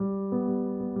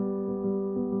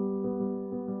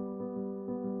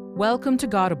Welcome to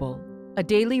Godable, a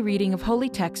daily reading of holy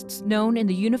texts known in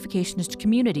the Unificationist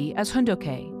community as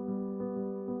Hundoke.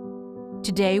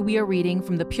 Today we are reading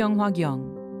from the Pyeonghwa Gyeong.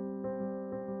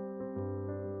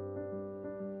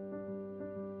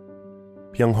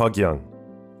 Pyeonghwa Gyeong,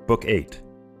 Book 8,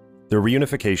 The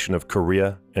Reunification of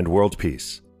Korea and World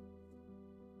Peace.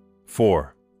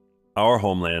 4. Our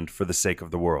Homeland for the Sake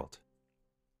of the World.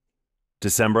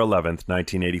 December 11th,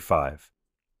 1985.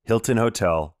 Hilton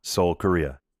Hotel, Seoul,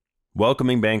 Korea.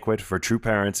 Welcoming banquet for true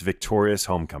parents' victorious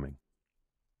homecoming.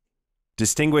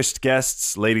 Distinguished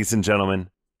guests, ladies and gentlemen,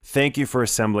 thank you for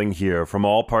assembling here from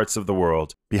all parts of the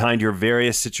world behind your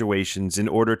various situations in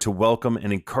order to welcome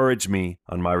and encourage me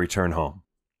on my return home.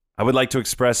 I would like to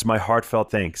express my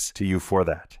heartfelt thanks to you for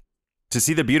that. To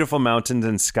see the beautiful mountains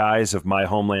and skies of my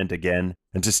homeland again,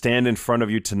 and to stand in front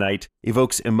of you tonight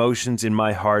evokes emotions in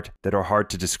my heart that are hard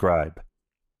to describe.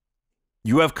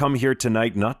 You have come here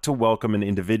tonight not to welcome an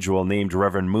individual named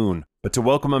Reverend Moon, but to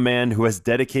welcome a man who has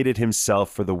dedicated himself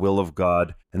for the will of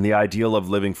God and the ideal of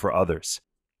living for others.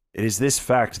 It is this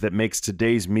fact that makes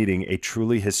today's meeting a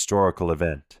truly historical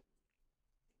event.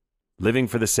 Living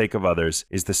for the sake of others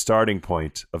is the starting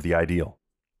point of the ideal.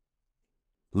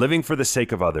 Living for the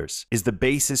sake of others is the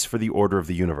basis for the order of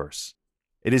the universe.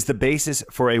 It is the basis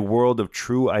for a world of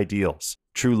true ideals,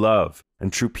 true love,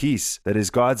 and true peace that is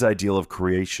God's ideal of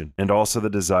creation and also the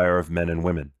desire of men and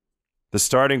women. The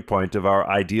starting point of our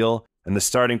ideal and the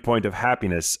starting point of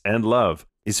happiness and love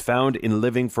is found in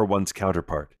living for one's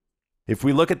counterpart. If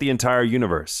we look at the entire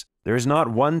universe, there is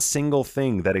not one single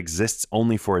thing that exists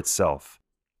only for itself.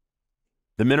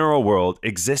 The mineral world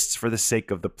exists for the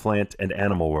sake of the plant and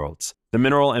animal worlds. The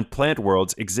mineral and plant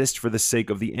worlds exist for the sake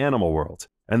of the animal world,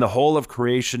 and the whole of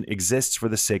creation exists for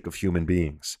the sake of human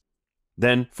beings.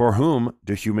 Then, for whom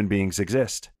do human beings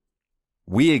exist?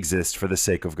 We exist for the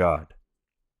sake of God.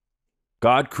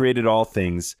 God created all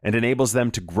things and enables them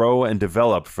to grow and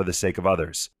develop for the sake of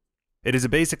others. It is a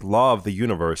basic law of the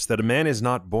universe that a man is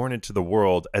not born into the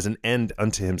world as an end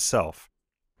unto himself.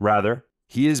 Rather,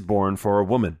 he is born for a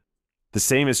woman. The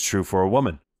same is true for a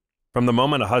woman. From the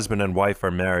moment a husband and wife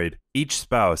are married, each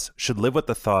spouse should live with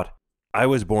the thought, I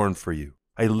was born for you,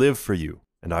 I live for you,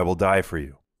 and I will die for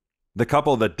you. The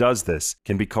couple that does this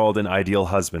can be called an ideal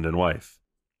husband and wife.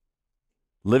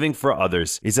 Living for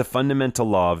others is a fundamental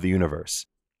law of the universe.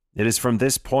 It is from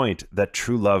this point that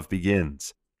true love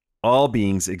begins. All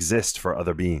beings exist for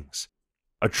other beings.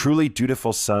 A truly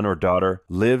dutiful son or daughter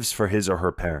lives for his or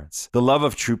her parents. The love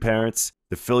of true parents,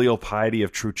 the filial piety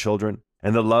of true children,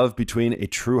 and the love between a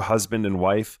true husband and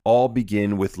wife all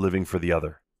begin with living for the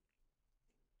other.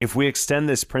 If we extend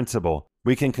this principle,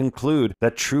 we can conclude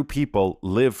that true people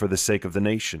live for the sake of the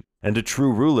nation, and a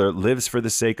true ruler lives for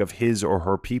the sake of his or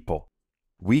her people.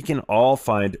 We can all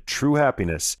find true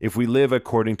happiness if we live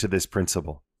according to this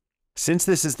principle. Since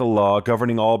this is the law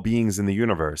governing all beings in the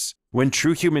universe, when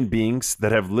true human beings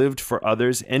that have lived for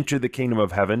others enter the kingdom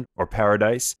of heaven or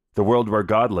paradise, the world where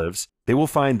God lives, they will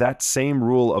find that same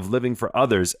rule of living for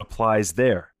others applies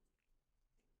there.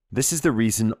 This is the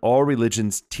reason all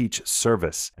religions teach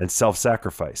service and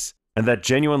self-sacrifice, and that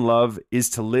genuine love is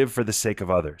to live for the sake of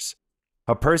others.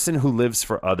 A person who lives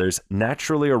for others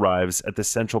naturally arrives at the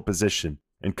central position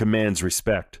and commands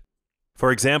respect.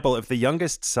 For example, if the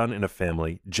youngest son in a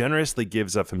family generously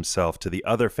gives of himself to the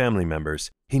other family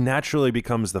members, he naturally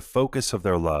becomes the focus of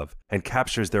their love and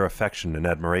captures their affection and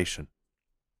admiration.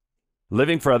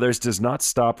 Living for others does not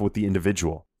stop with the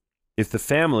individual. If the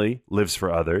family lives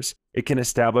for others, it can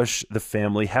establish the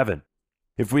family heaven.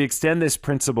 If we extend this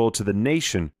principle to the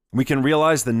nation, we can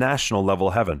realize the national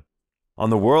level heaven. On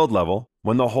the world level,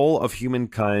 when the whole of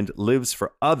humankind lives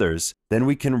for others, then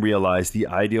we can realize the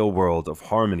ideal world of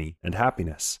harmony and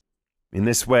happiness. In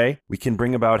this way, we can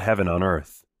bring about heaven on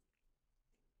earth.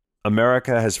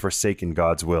 America has forsaken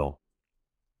God's will.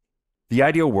 The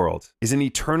ideal world is an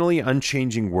eternally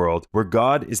unchanging world where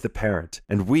God is the parent,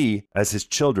 and we, as his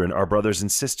children, are brothers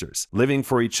and sisters, living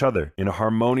for each other in a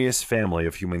harmonious family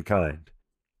of humankind.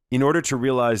 In order to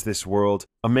realize this world,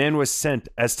 a man was sent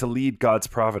as to lead God's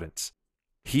providence.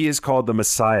 He is called the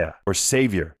Messiah, or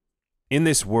Savior. In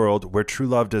this world where true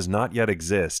love does not yet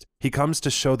exist, he comes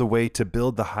to show the way to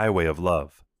build the highway of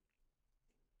love.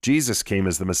 Jesus came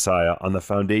as the Messiah on the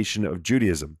foundation of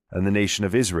Judaism and the nation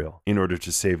of Israel in order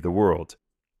to save the world.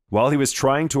 While he was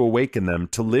trying to awaken them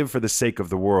to live for the sake of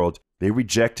the world, they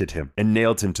rejected him and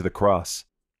nailed him to the cross.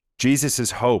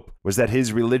 Jesus' hope was that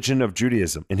his religion of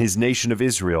Judaism and his nation of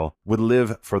Israel would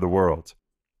live for the world.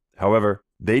 However,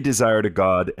 they desired a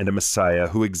God and a Messiah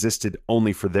who existed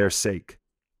only for their sake.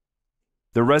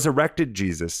 The resurrected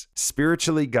Jesus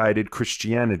spiritually guided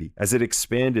Christianity as it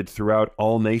expanded throughout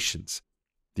all nations.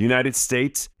 The United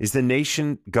States is the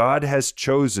nation God has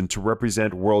chosen to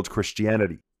represent world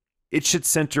Christianity. It should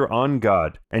center on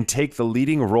God and take the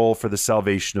leading role for the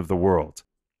salvation of the world.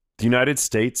 The United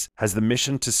States has the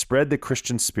mission to spread the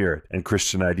Christian spirit and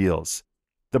Christian ideals.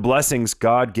 The blessings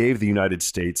God gave the United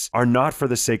States are not for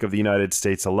the sake of the United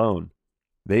States alone.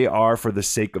 They are for the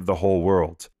sake of the whole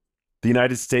world. The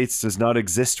United States does not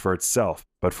exist for itself,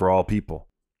 but for all people.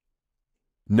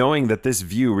 Knowing that this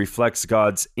view reflects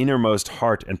God's innermost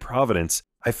heart and providence,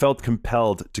 I felt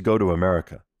compelled to go to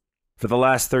America. For the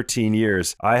last 13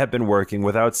 years, I have been working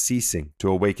without ceasing to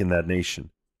awaken that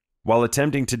nation. While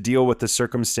attempting to deal with the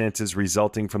circumstances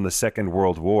resulting from the Second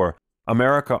World War,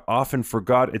 America often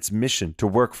forgot its mission to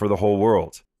work for the whole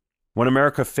world. When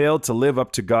America failed to live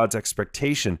up to God's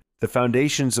expectation, the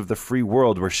foundations of the free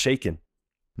world were shaken.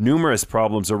 Numerous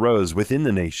problems arose within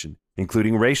the nation,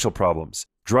 including racial problems,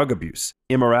 drug abuse,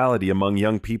 immorality among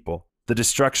young people, the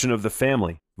destruction of the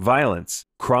family, violence,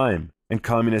 crime, and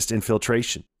communist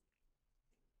infiltration.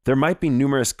 There might be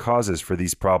numerous causes for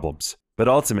these problems, but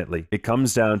ultimately it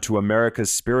comes down to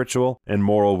America's spiritual and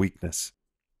moral weakness.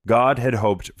 God had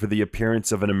hoped for the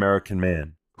appearance of an American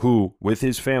man who, with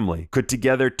his family, could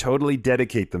together totally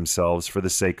dedicate themselves for the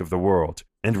sake of the world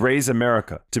and raise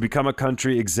America to become a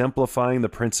country exemplifying the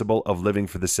principle of living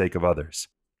for the sake of others.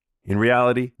 In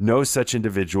reality, no such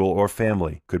individual or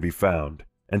family could be found,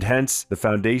 and hence the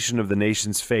foundation of the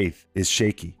nation's faith is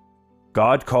shaky.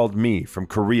 God called me from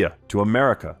Korea to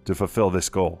America to fulfill this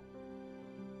goal.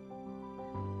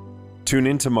 Tune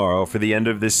in tomorrow for the end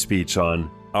of this speech on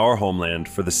Our Homeland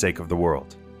for the Sake of the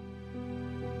World.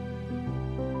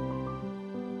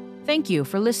 Thank you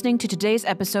for listening to today's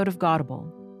episode of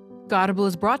Godable. Godable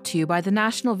is brought to you by the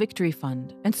National Victory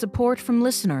Fund and support from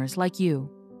listeners like you.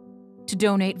 To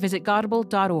donate, visit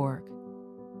godable.org.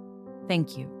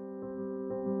 Thank you.